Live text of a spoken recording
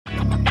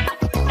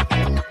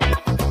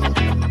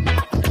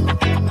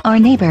Our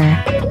neighbor,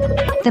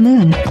 the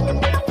moon,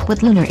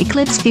 with lunar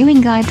eclipse viewing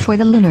guide for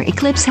the lunar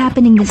eclipse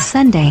happening this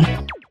Sunday.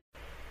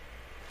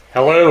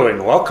 Hello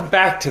and welcome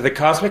back to the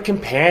Cosmic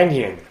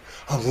Companion.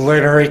 A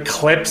lunar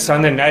eclipse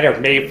on the night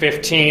of May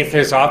 15th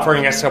is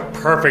offering us a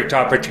perfect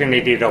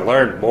opportunity to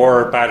learn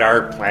more about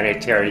our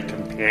planetary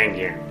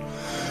companion.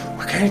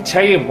 We're going to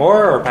tell you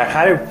more about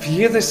how to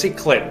view this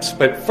eclipse,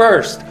 but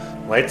first,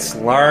 let's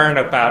learn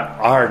about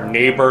our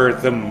neighbor,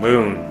 the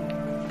moon.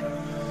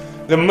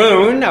 The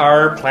moon,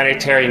 our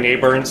planetary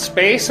neighbor in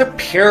space,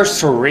 appears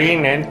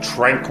serene and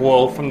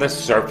tranquil from the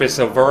surface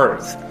of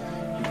Earth.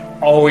 You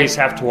always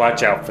have to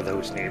watch out for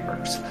those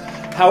neighbors.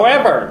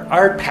 However,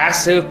 our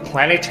passive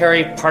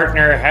planetary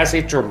partner has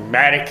a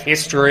dramatic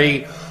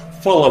history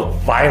full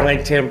of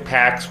violent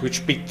impacts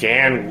which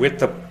began with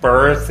the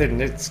birth and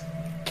its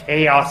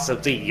chaos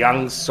of the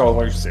young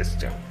solar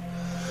system.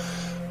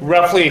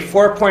 Roughly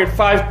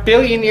 4.5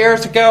 billion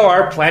years ago,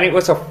 our planet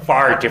was a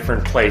far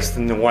different place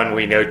than the one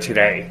we know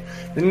today.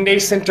 The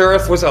nascent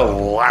Earth was a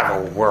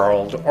lava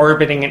world,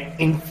 orbiting an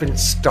infant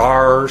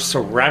star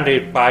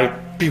surrounded by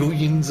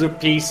billions of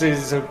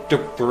pieces of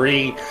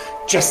debris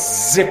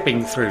just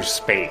zipping through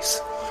space.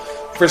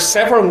 For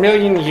several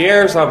million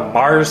years, a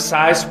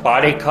Mars-sized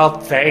body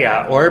called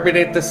Theia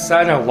orbited the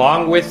Sun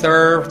along with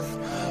Earth,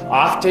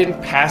 often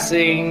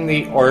passing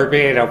the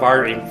orbit of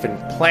our infant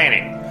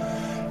planet.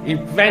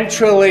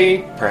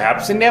 Eventually,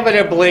 perhaps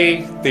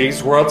inevitably,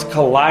 these worlds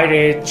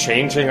collided,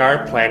 changing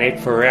our planet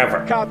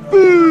forever.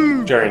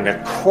 Kaboom! During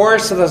the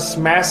course of this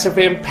massive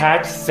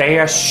impact,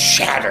 Theia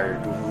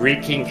shattered,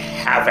 wreaking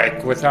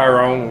havoc with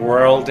our own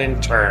world in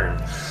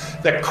turn.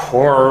 The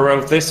core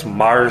of this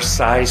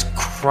Mars-sized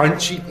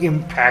crunchy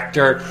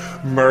impactor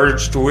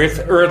merged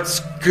with Earth's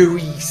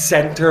gooey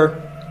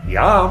center,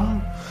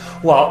 yum,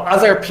 while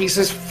other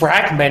pieces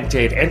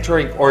fragmented,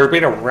 entering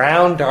orbit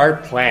around our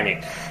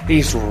planet.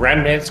 These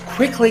remnants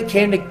quickly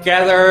came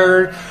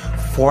together,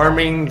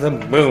 forming the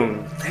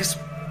moon. This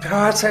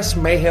process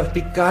may have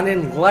begun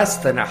in less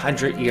than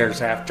 100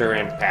 years after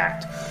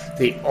impact.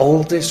 The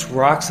oldest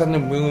rocks on the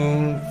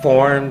moon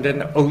formed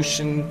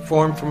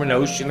from an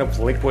ocean of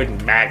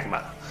liquid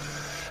magma.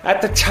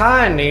 At the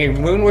time, the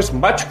moon was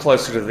much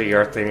closer to the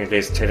Earth than it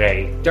is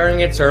today. During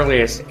its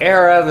earliest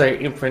era, the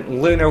infant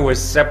Luna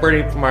was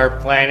separated from our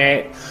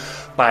planet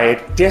by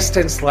a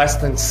distance less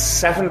than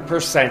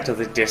 7% of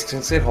the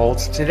distance it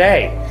holds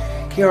today.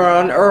 Here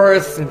on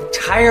Earth,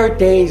 entire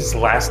days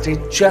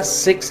lasted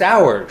just 6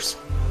 hours,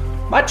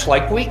 much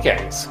like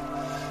weekends.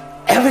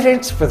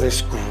 Evidence for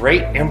this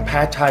great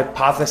impact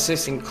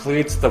hypothesis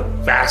includes the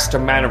vast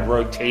amount of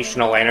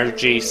rotational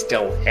energy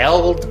still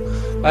held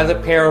by the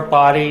pair of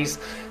bodies,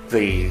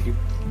 the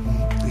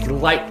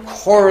light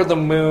core of the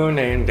moon,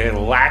 and the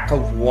lack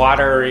of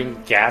water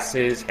and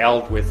gases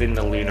held within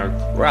the lunar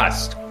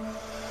crust.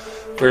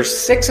 For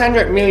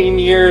 600 million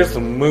years, the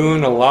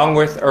moon, along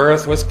with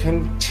Earth, was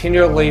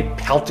continually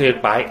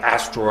pelted by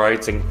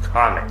asteroids and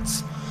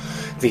comets.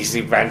 These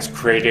events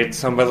created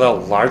some of the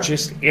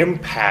largest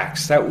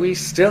impacts that we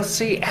still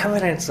see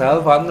evidence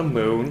of on the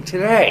moon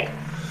today.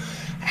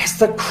 As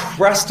the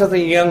crust of the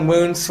young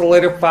moon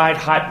solidified,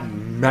 hot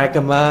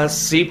magma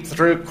seeped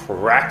through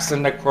cracks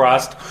in the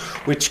crust,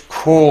 which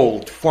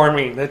cooled,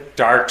 forming the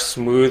dark,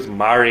 smooth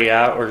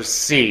maria or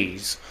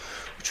seas,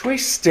 which we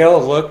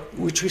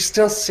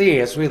still see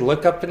as we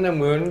look up in the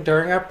moon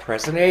during our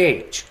present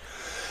age.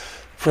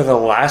 For the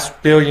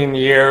last billion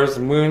years,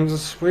 the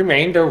moon's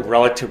remained a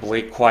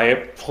relatively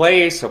quiet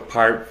place,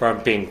 apart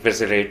from being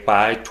visited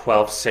by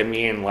 12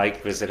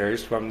 simian-like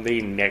visitors from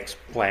the next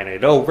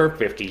planet over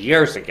 50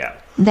 years ago.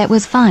 That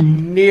was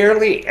fun.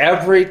 Nearly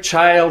every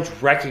child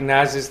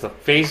recognizes the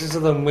phases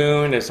of the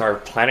moon as our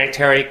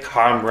planetary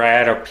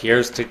comrade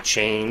appears to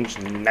change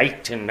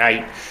night to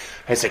night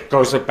as it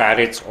goes about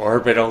its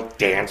orbital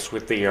dance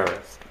with the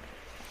Earth.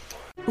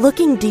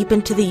 Looking deep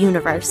into the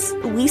universe,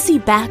 we see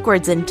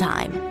backwards in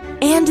time.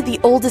 And the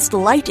oldest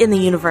light in the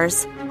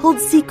universe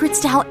holds secrets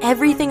to how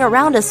everything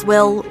around us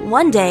will,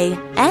 one day,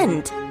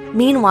 end.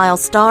 Meanwhile,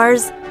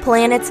 stars,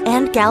 planets,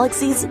 and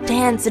galaxies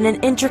dance in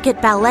an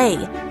intricate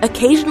ballet,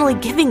 occasionally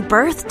giving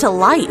birth to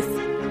life.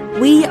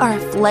 We are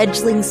a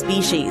fledgling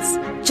species,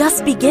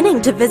 just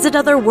beginning to visit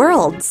other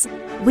worlds.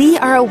 We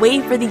are a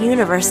way for the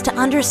universe to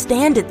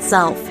understand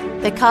itself.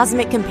 The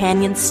Cosmic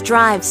Companion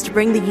strives to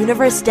bring the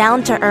universe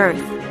down to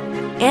Earth.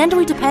 And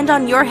we depend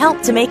on your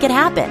help to make it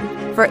happen.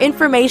 For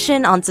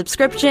information on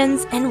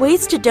subscriptions and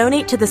ways to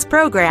donate to this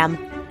program,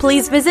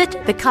 please visit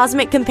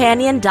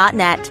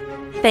thecosmiccompanion.net.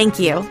 Thank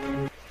you.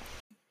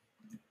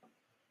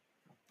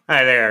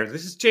 Hi there,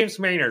 this is James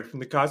Maynard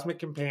from the Cosmic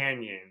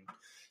Companion.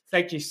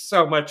 Thank you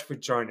so much for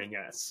joining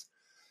us.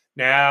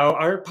 Now,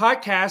 our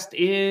podcast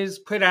is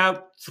put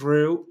out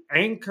through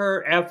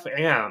Anchor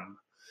FM.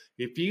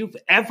 If you've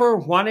ever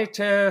wanted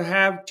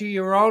to do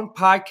your own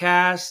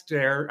podcast,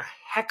 they're a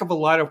heck of a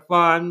lot of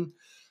fun.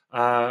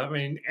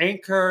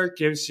 Anchor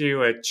gives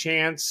you a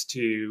chance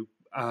to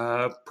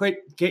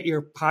get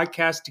your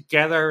podcast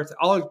together with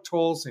all the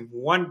tools in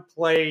one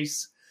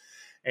place,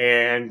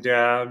 and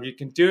you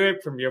can do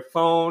it from your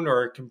phone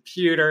or a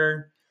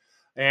computer.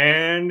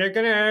 And they're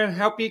going to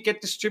help you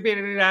get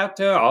distributed out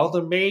to all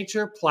the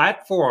major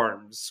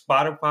platforms: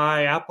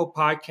 Spotify, Apple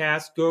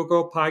Podcasts,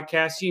 Google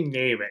Podcasts, you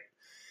name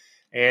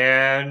it.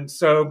 And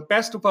so,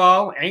 best of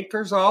all,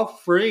 Anchor's all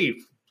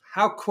free.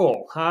 How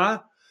cool, huh?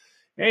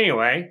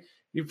 Anyway,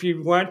 if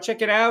you want to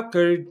check it out,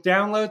 go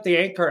download the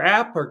Anchor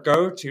app or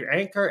go to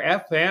Anchor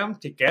FM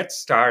to get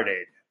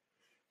started.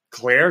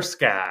 Clear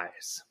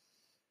skies.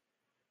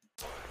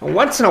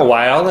 Once in a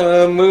while,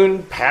 the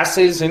moon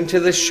passes into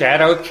the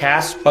shadow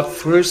cast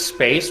through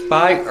space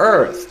by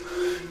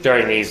Earth.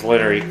 During these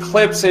lunar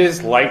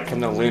eclipses, light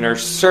from the lunar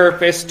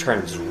surface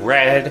turns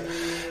red,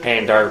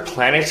 and our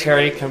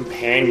planetary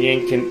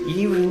companion can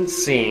even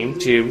seem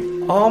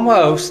to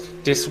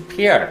almost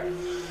disappear.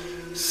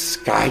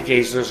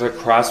 Skygazers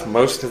across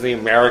most of the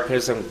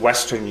Americas and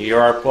Western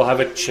Europe will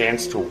have a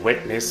chance to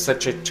witness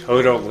such a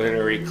total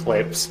lunar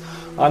eclipse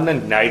on the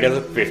night of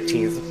the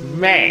 15th of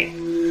May.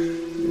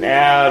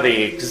 Now,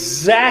 the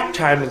exact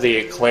time of the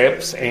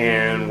eclipse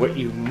and what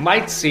you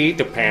might see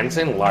depends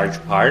in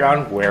large part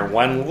on where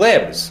one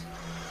lives.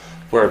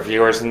 For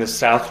viewers in the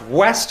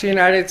southwest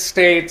United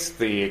States,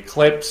 the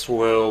eclipse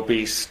will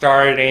be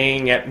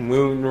starting at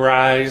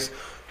moonrise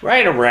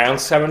right around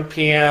 7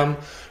 p.m.,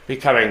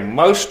 becoming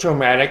most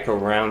dramatic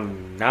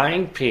around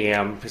 9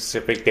 p.m.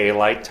 Pacific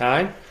Daylight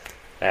Time.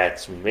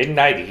 That's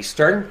midnight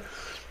Eastern.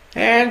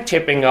 And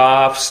tipping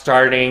off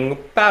starting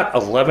about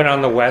 11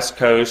 on the west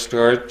coast,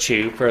 or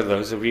 2 for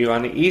those of you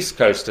on the east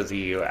coast of the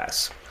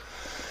U.S.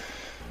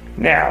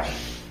 Now,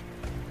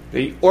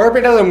 the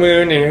orbit of the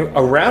moon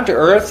around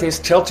Earth is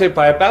tilted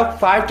by about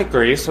 5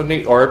 degrees from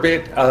the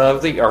orbit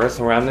of the Earth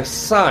around the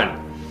Sun.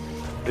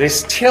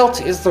 This tilt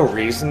is the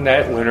reason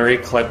that lunar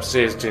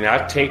eclipses do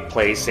not take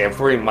place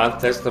every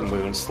month as the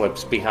moon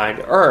slips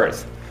behind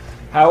Earth.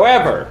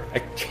 However,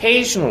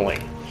 occasionally,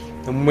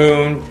 the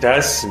moon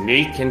does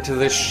sneak into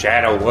the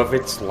shadow of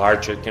its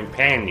larger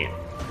companion.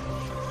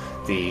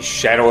 The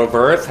shadow of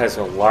Earth has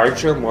a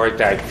larger, more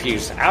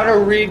diffuse outer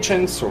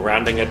region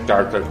surrounding a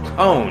darker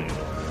cone.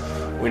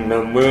 When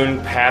the moon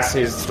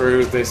passes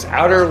through this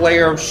outer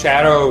layer of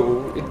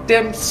shadow, it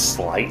dims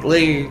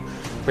slightly,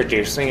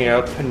 producing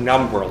a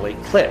penumbral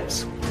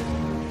eclipse.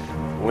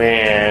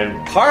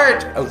 When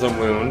part of the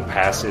moon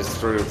passes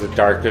through the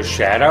darker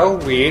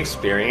shadow, we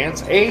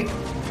experience a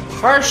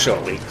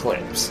partial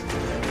eclipse.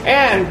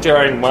 And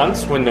during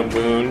months when the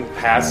moon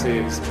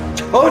passes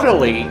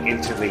totally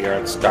into the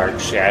Earth's dark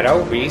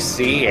shadow, we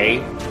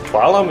see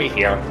follow me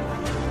here,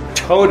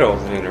 total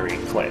lunar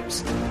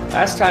eclipse.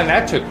 Last time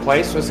that took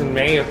place was in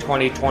May of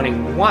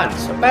 2021,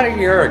 so about a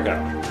year ago.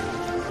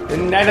 The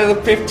night of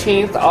the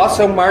 15th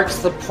also marks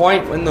the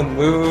point when the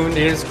moon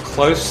is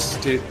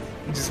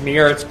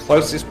near its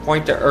closest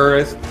point to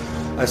Earth,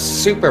 a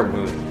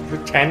supermoon,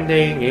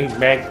 pretending a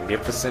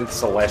magnificent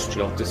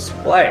celestial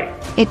display.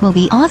 It will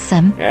be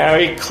awesome. Now,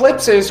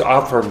 eclipses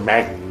offer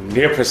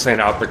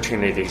magnificent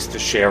opportunities to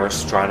share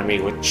astronomy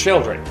with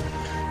children.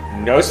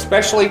 No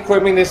special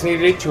equipment is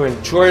needed to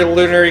enjoy a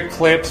lunar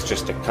eclipse,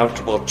 just a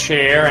comfortable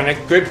chair and a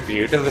good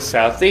view to the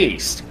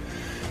southeast.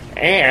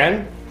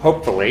 And,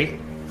 hopefully,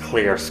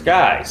 clear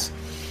skies.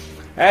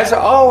 As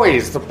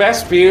always, the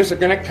best views are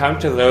going to come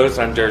to those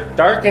under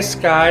darkest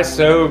skies,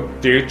 so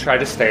do try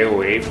to stay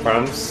away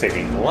from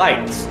city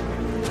lights.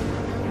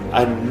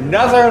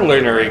 Another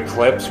lunar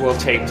eclipse will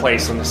take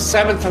place on the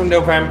 7th of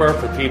November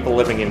for people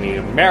living in the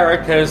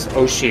Americas,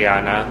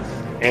 Oceania,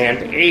 and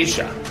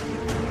Asia.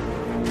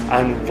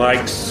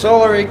 Unlike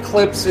solar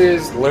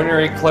eclipses, lunar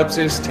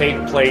eclipses take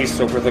place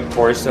over the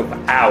course of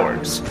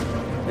hours.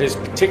 This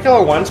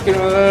particular one's going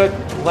to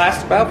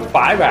last about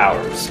 5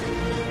 hours.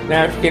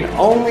 Now, if you can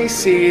only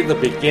see the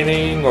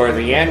beginning or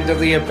the end of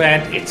the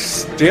event, it's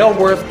still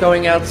worth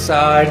going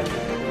outside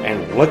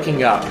and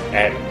looking up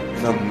at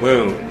the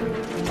moon,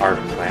 our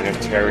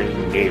planetary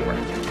neighbor.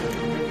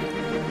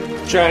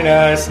 Join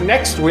us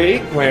next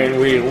week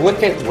when we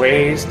look at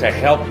ways to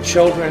help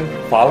children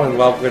fall in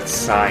love with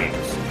science.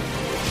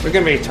 We're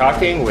going to be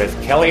talking with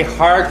Kelly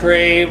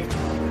Hargrave,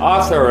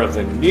 author of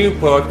the new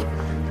book,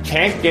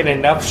 Can't Get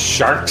Enough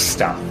Shark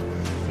Stuff,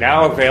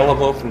 now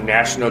available from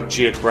National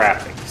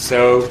Geographic.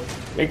 So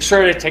make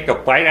sure to take a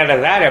bite out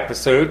of that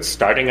episode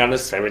starting on the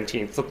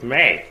 17th of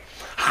May.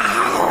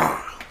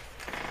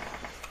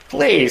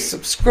 Please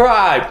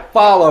subscribe,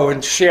 follow,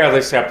 and share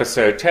this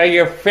episode. Tell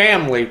your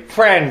family,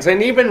 friends,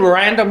 and even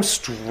random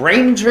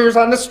strangers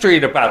on the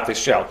street about the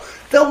show.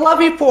 They'll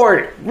love you for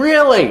it,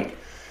 really.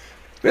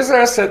 Visit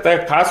us at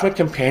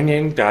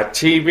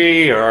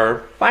thecosmiccompanion.tv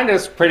or find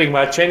us pretty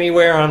much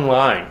anywhere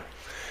online.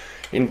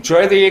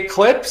 Enjoy the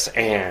eclipse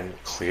and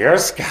clear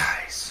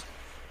skies.